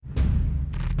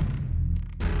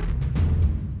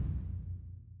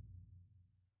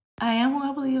I am who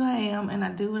I believe I am, and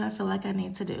I do what I feel like I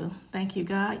need to do. Thank you,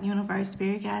 God, universe,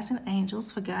 spirit guides, and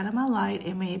angels for guiding my light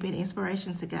and may it be an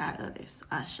inspiration to guide others.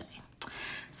 Ashe.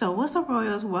 So, what's up,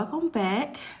 Royals? Welcome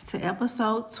back to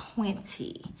episode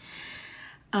 20.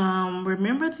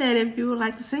 Remember that if you would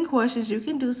like to send questions, you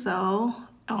can do so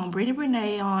on Brittany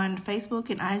Renee on Facebook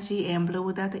and IG, and Blue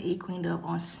Without the E Queen Dove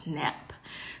on Snap.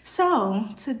 So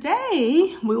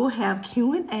today we will have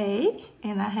Q&A,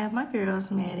 and I have my girls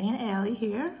Maddie and Allie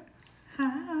here.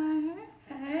 Hi.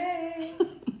 Hey.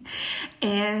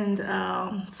 And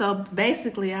so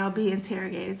basically I'll be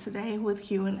interrogated today with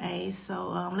Q&A.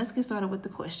 So let's get started with the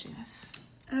questions.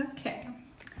 Okay.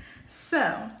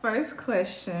 So, first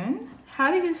question. How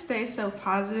do you stay so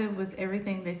positive with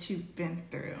everything that you've been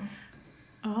through?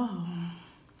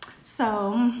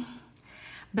 So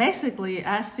basically,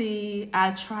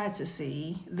 I try to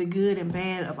see the good and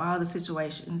bad of all the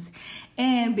situations.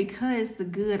 And because the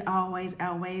good always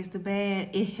outweighs the bad,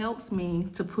 it helps me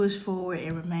to push forward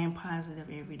and remain positive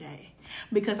every day.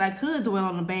 Because I could dwell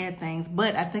on the bad things,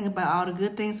 but I think about all the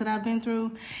good things that I've been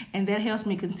through, and that helps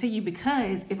me continue,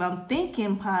 because if I'm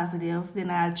thinking positive,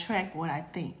 then I attract what I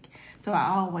think. So I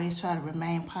always try to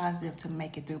remain positive to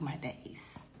make it through my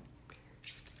days.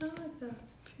 I like that.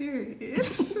 Period.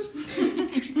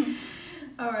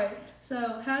 All right.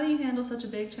 So, how do you handle such a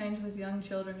big change with young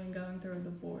children and going through a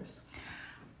divorce?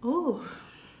 Ooh,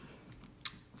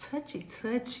 touchy.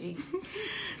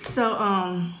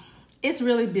 So, it's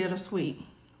really bittersweet,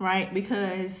 right?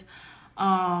 Because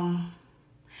when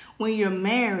you're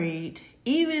married,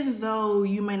 even though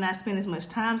you may not spend as much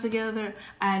time together,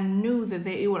 I knew that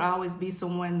it would always be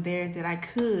someone there that I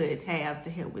could have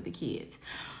to help with the kids.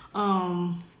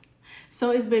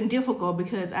 So it's been difficult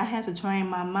because I had to train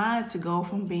my mind to go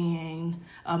from being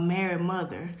a married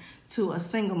mother to a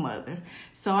single mother.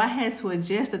 So I had to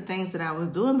adjust the things that I was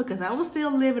doing because I was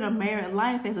still living a married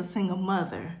life as a single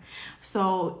mother.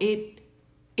 So it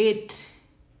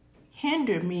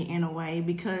hindered me in a way,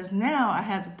 because now I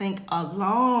have to think a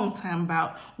long time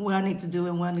about what I need to do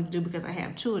and what I need to do because I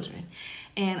have children.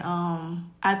 And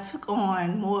I took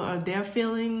on more of their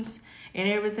feelings and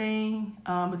everything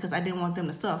because I didn't want them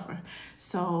to suffer.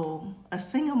 So a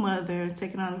single mother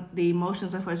taking on the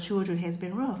emotions of her children has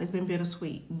been rough. It's been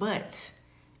bittersweet, but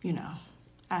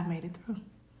I've made it through.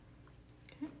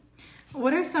 Okay.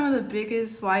 What are some of the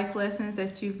biggest life lessons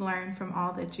that you've learned from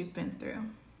all that you've been through?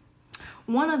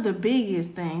 One of the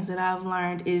biggest things that I've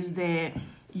learned is that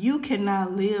you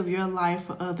cannot live your life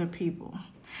for other people.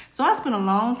 So I spent a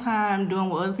long time doing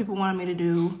what other people wanted me to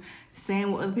do,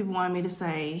 saying what other people wanted me to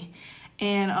say.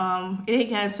 And it had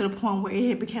gotten to the point where it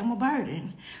had become a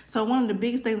burden. So one of the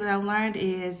biggest things that I learned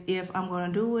is, if I'm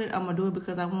going to do it, I'm going to do it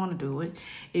because I want to do it.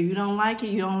 If you don't like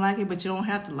it, you don't like it, but you don't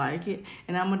have to like it.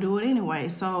 And I'm going to do it anyway.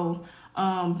 So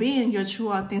being your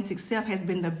true, authentic self has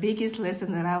been the biggest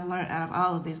lesson that I've learned out of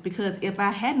all of this. Because if I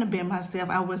hadn't been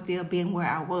myself, I would still been where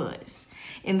I was.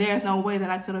 And there's no way that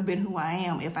I could have been who I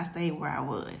am if I stayed where I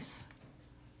was.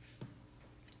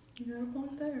 You're a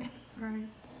point there. Right.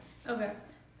 Okay.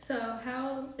 So,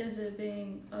 how is it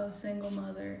being a single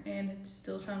mother and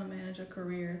still trying to manage a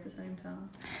career at the same time?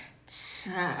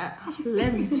 Child,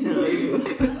 let me tell you.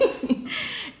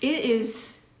 It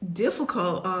is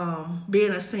difficult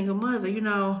being a single mother.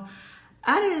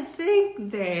 I didn't think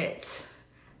that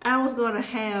I was going to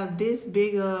have this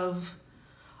big of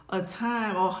a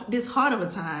time, or this hard of a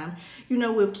time,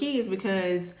 with kids,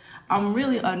 because I'm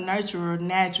really a nurturer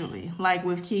naturally, like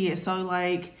with kids. So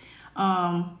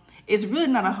it's really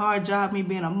not a hard job, me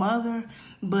being a mother,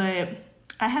 but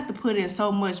I have to put in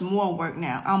so much more work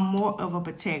now. I'm more of a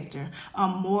protector.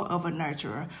 I'm more of a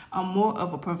nurturer. I'm more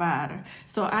of a provider.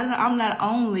 So I'm not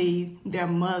only their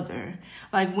mother.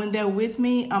 Like, when they're with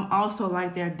me, I'm also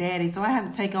like their daddy. So I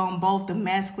have to take on both the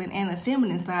masculine and the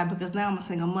feminine side, because now I'm a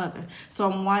single mother.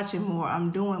 So I'm watching more,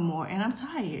 I'm doing more, and I'm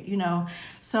tired,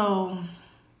 So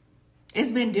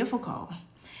it's been difficult,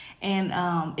 and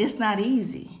it's not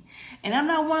easy. And I'm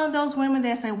not one of those women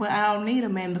that say, well, I don't need a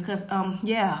man, because,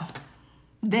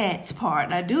 that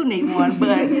part, I do need one.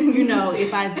 But,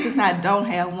 since I don't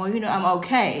have one, I'm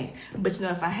okay. But,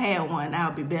 if I had one,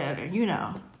 I'll be better,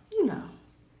 Okay.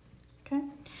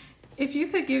 If you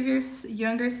could give your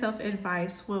younger self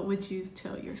advice, what would you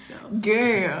tell yourself?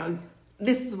 Girl,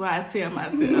 this is what I tell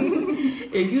myself.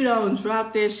 If you don't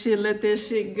drop that shit, let that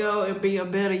shit go and be a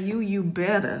better you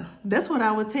better. That's what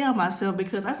I would tell myself,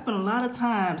 because I spent a lot of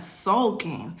time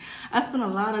sulking. I spent a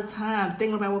lot of time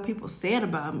thinking about what people said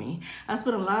about me. I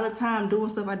spent a lot of time doing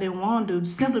stuff I didn't want to do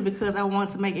simply because I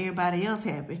wanted to make everybody else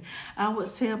happy. I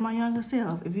would tell my younger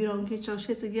self, if you don't get your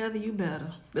shit together, you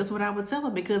better. That's what I would tell her,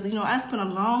 because, I spent a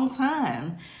long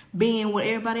time being what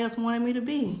everybody else wanted me to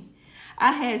be.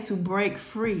 I had to break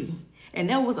free. And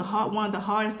that was one of the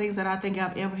hardest things that I think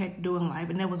I've ever had to do in life,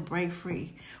 and that was break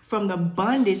free from the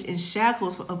bondage and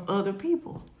shackles of other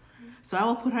people. So I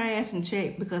will put her ass in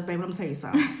check, because, baby, let me tell you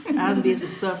something. I done did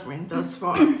some suffering thus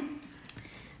far.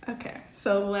 Okay,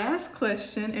 so last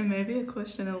question, and maybe a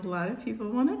question a lot of people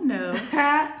want to know.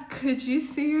 Could you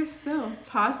see yourself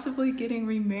possibly getting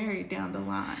remarried down the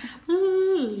line?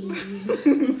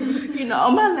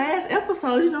 On my last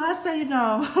episode, I say, and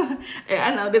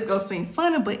I know this gonna seem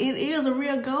funny, but it is a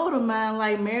real goal of mine.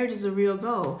 Like, marriage is a real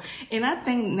goal. And I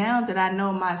think now that I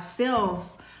know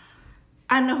myself,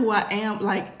 I know who I am.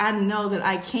 Like, I know that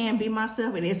I can be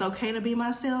myself, and it's okay to be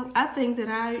myself. I think that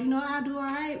I do all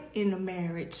right in a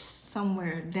marriage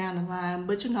somewhere down the line.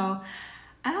 But, I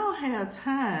don't have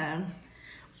time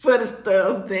for the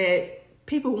stuff that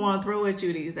people want to throw at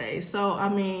you these days. So,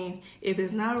 if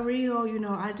it's not real,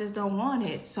 I just don't want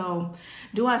it. So,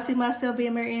 do I see myself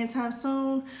being married anytime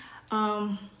soon?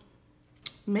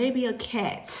 Maybe a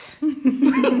cat.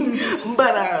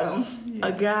 But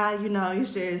a guy,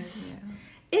 it's just...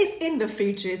 It's in the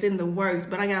future. It's in the works.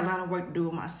 But I got a lot of work to do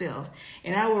with myself.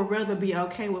 And I would rather be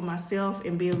okay with myself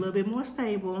and be a little bit more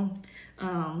stable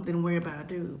than worry about a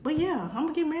dude. But, yeah, I'm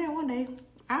going to get married one day.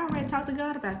 I already talked to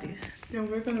God about this. And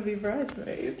we're going to be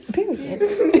bridesmaids. Period.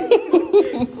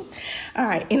 All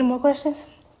right. Any more questions?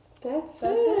 That's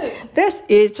it. That's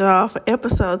it, y'all, for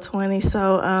episode 20.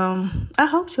 So I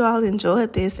hope you all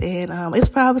enjoyed this. And it's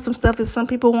probably some stuff that some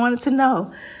people wanted to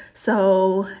know.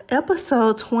 So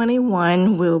episode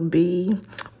 21 will be,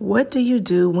 what do you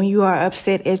do when you are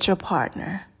upset at your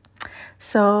partner?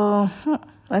 So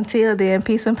until then,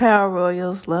 peace and power,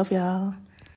 Royals. Love y'all.